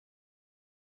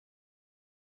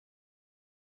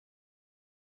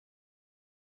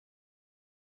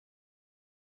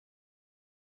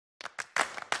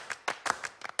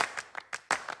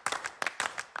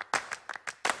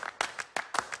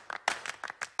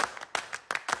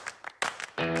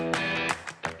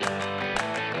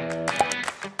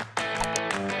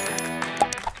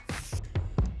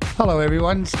Hello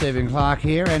everyone, Stephen Clark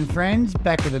here and friends,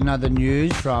 back with another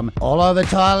news from all over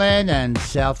Thailand and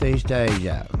Southeast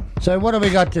Asia. So what have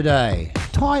we got today?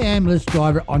 Thai ambulance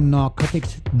driver on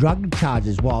narcotics drug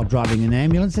charges while driving an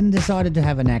ambulance and decided to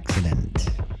have an accident.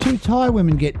 Two Thai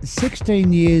women get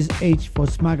 16 years each for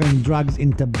smuggling drugs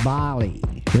into Bali.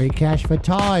 Free cash for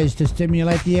Thais to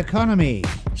stimulate the economy.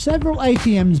 Several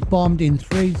ATMs bombed in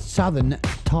 3 southern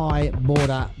Thai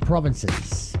border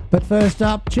provinces. But first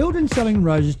up, children selling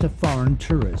roses to foreign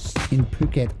tourists in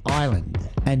Phuket Island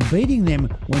and beating them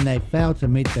when they failed to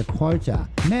meet the quota.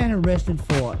 Man arrested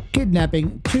for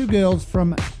kidnapping 2 girls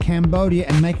from Cambodia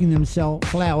and making them sell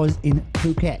flowers in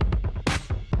Phuket.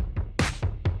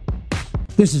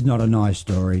 This is not a nice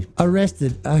story.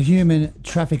 Arrested a human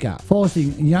trafficker,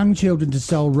 forcing young children to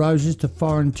sell roses to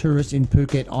foreign tourists in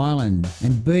Phuket Island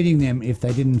and beating them if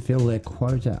they didn't fill their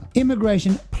quota.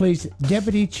 Immigration Police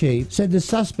Deputy Chief said the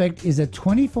suspect is a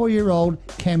 24-year-old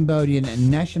Cambodian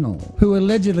national who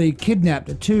allegedly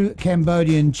kidnapped 2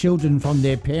 Cambodian children from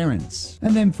their parents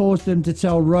and then forced them to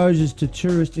sell roses to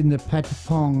tourists in the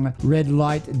Patpong red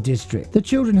light district. The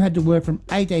children had to work from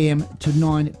 8 AM to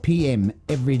 9 PM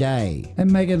every day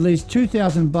and make at least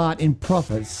 2,000 baht in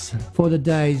profits for the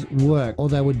day's work or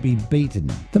they would be beaten.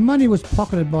 The money was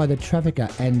pocketed by the trafficker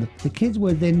and the kids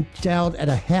were then jailed at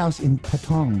a house in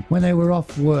Patong when they were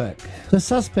off work. The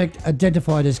suspect,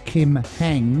 identified as Kim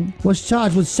Hang, was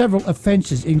charged with several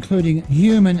offences including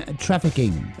human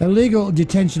trafficking, illegal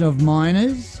detention of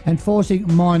minors and forcing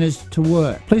minors to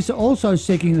work. Police are also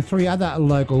seeking 3 other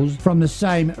locals from the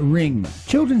same ring.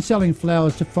 Children selling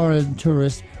flowers to foreign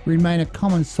tourists remain a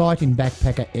common sight in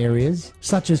backpacker areas,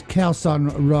 such as Khao San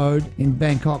Road in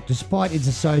Bangkok, despite its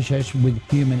association with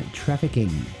human trafficking.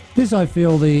 This I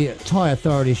feel the Thai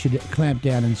authorities should clamp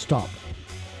down and stop.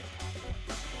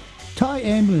 Thai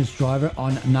ambulance driver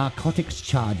on narcotics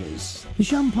charges. The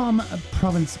Champom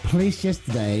Province Police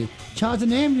yesterday charged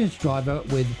an ambulance driver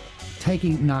with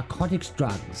taking narcotics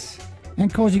drugs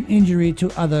and causing injury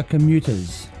to other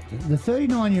commuters. The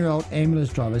 39-year-old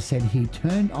ambulance driver said he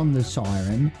turned on the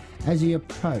siren as he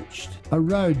approached a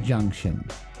road junction,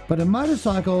 but a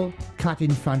motorcycle cut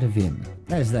in front of him,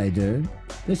 as they do.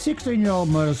 The 16-year-old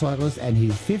motorcyclist and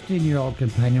his 15-year-old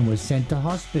companion were sent to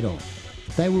hospital.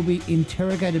 They will be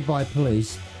interrogated by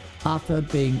police after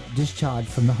being discharged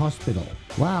from the hospital.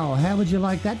 Wow, how would you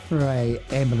like that for an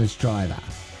ambulance driver?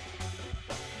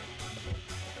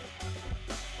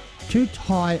 2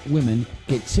 Thai women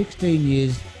get 16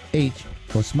 years each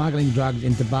for smuggling drugs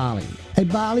into Bali. A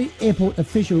Bali airport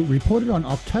official reported on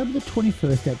October the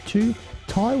 21st that 2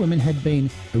 Thai women had been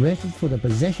arrested for the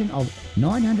possession of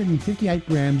 958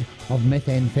 grams of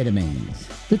methamphetamines.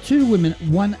 The 2 women,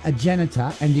 one a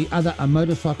janitor and the other a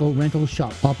motorcycle rental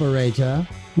shop operator,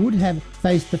 would have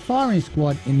faced the firing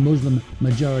squad in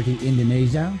Muslim-majority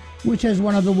Indonesia, which has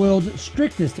one of the world's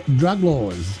strictest drug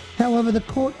laws. However, the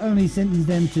court only sentenced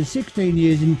them to 16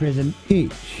 years in prison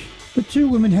each. The 2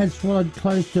 women had swallowed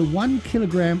close to 1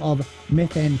 kilogram of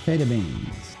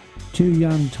methamphetamines. 2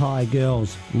 young Thai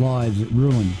girls' lives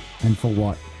ruined, and for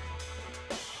what?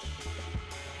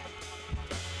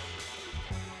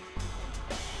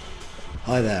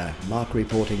 Hi there, Mark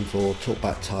reporting for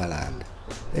Talkback Thailand.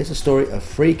 Here's a story of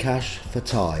free cash for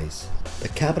Thais. The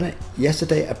Cabinet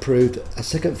yesterday approved a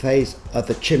second phase of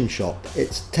the Chim Shop,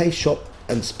 its taste shop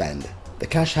and spend. The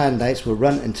cash handouts will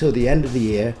run until the end of the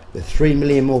year, with 3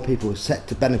 million more people set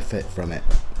to benefit from it.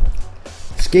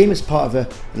 The scheme is part of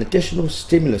an additional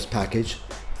stimulus package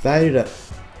valued at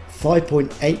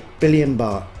 5.8 billion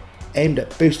baht, aimed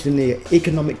at boosting the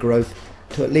economic growth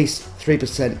to at least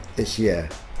 3% this year.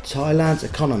 Thailand's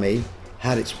economy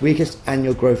had its weakest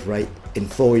annual growth rate in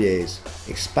 4 years,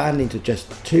 expanding to just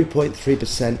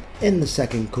 2.3% in the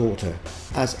second quarter,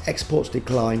 as exports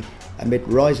declined amid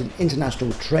rising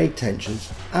international trade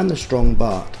tensions and the strong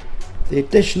baht. The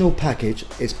additional package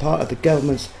is part of the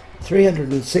government's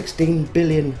 316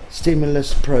 billion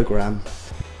stimulus program,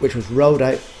 which was rolled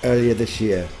out earlier this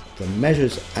year. The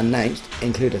measures announced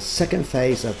include a second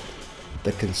phase of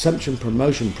the consumption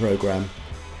promotion program,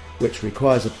 which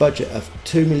requires a budget of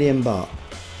 2 million baht,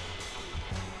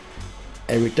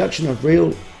 a reduction of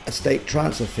real estate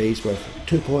transfer fees worth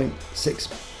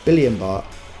 2.6 billion baht,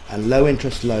 and low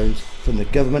interest loans from the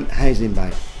Government Housing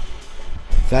Bank,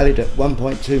 valued at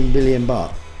 1.2 million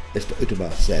baht, Mr. Utuba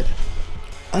said.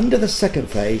 Under the second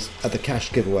phase of the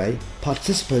cash giveaway,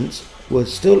 participants will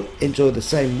still enjoy the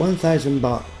same 1,000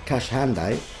 baht cash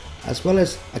handout, as well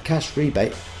as a cash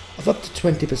rebate of up to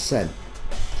 20%.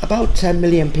 About 10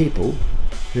 million people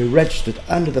who registered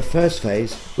under the first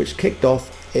phase, which kicked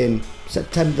off in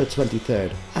September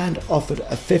 23rd and offered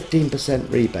a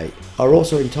 15% rebate, are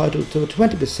also entitled to a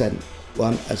 20%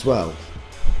 one as well.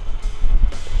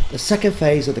 The second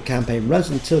phase of the campaign runs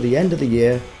until the end of the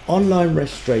year. Online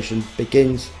registration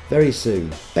begins very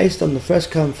soon. Based on the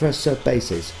first come first served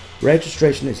basis,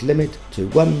 registration is limited to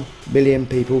 1 million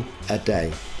people a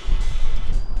day.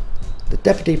 The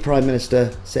Deputy Prime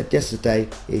Minister said yesterday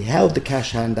he held the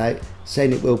cash handout,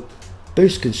 saying it will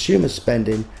boost consumer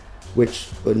spending, which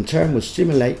in turn will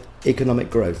stimulate economic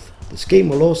growth. The scheme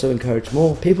will also encourage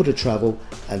more people to travel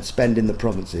and spend in the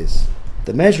provinces.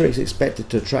 The measure is expected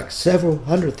to attract several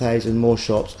 100,000 more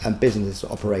shops and business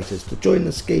operators to join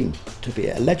the scheme. To be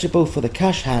eligible for the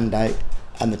cash handout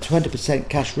and the 20%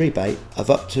 cash rebate of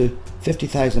up to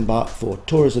 50,000 baht for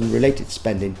tourism related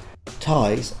spending,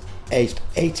 Thais aged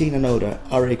 18 and older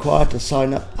are required to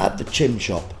sign up at the Chim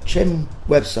shop, Chim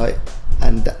website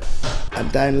and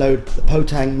download the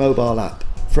Potang mobile app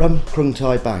from Krung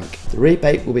Thai Bank. The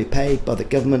rebate will be paid by the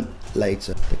government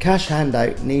later. The cash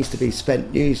handout needs to be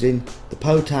spent using the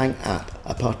Potang app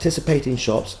at participating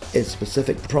shops in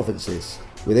specific provinces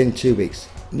within 2 weeks.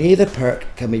 Neither perk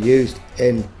can be used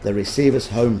in the receiver's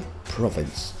home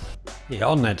province. Yeah,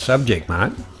 on that subject,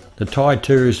 Mark, the Thai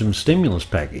tourism stimulus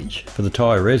package for the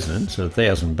Thai residents of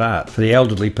 1,000 baht for the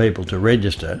elderly people to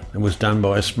register and was done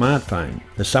by a smartphone,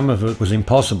 as some of it was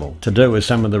impossible to do with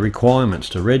some of the requirements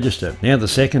to register. Now the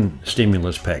second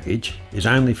stimulus package is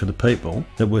only for the people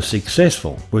that were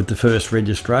successful with the first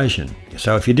registration.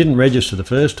 So if you didn't register the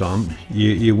first time,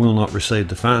 you will not receive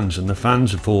the funds, and the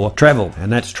funds are for travel,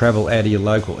 and that's travel out of your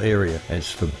local area. It's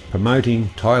for promoting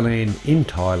Thailand in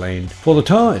Thailand for the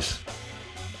Thais.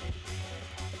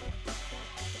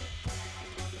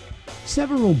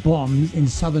 Several bombs in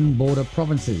southern border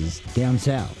provinces down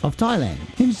south of Thailand.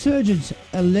 Insurgents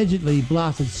allegedly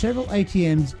blasted several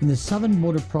ATMs in the southern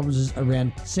border provinces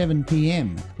around 7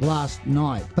 p.m. last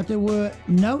night, but there were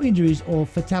no injuries or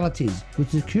fatalities, with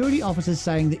security officers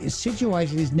saying the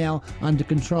situation is now under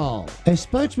control. A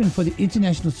spokesman for the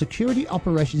International Security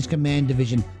Operations Command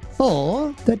Division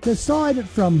that aside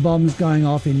from bombs going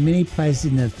off in many places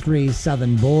in the three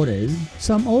southern borders,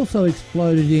 some also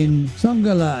exploded in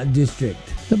Songkhla district.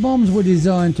 The bombs were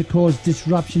designed to cause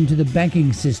disruption to the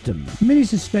banking system. Many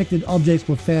suspected objects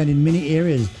were found in many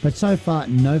areas, but so far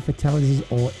no fatalities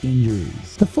or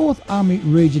injuries. The 4th Army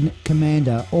Region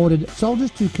Commander ordered soldiers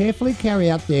to carefully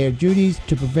carry out their duties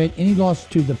to prevent any loss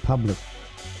to the public.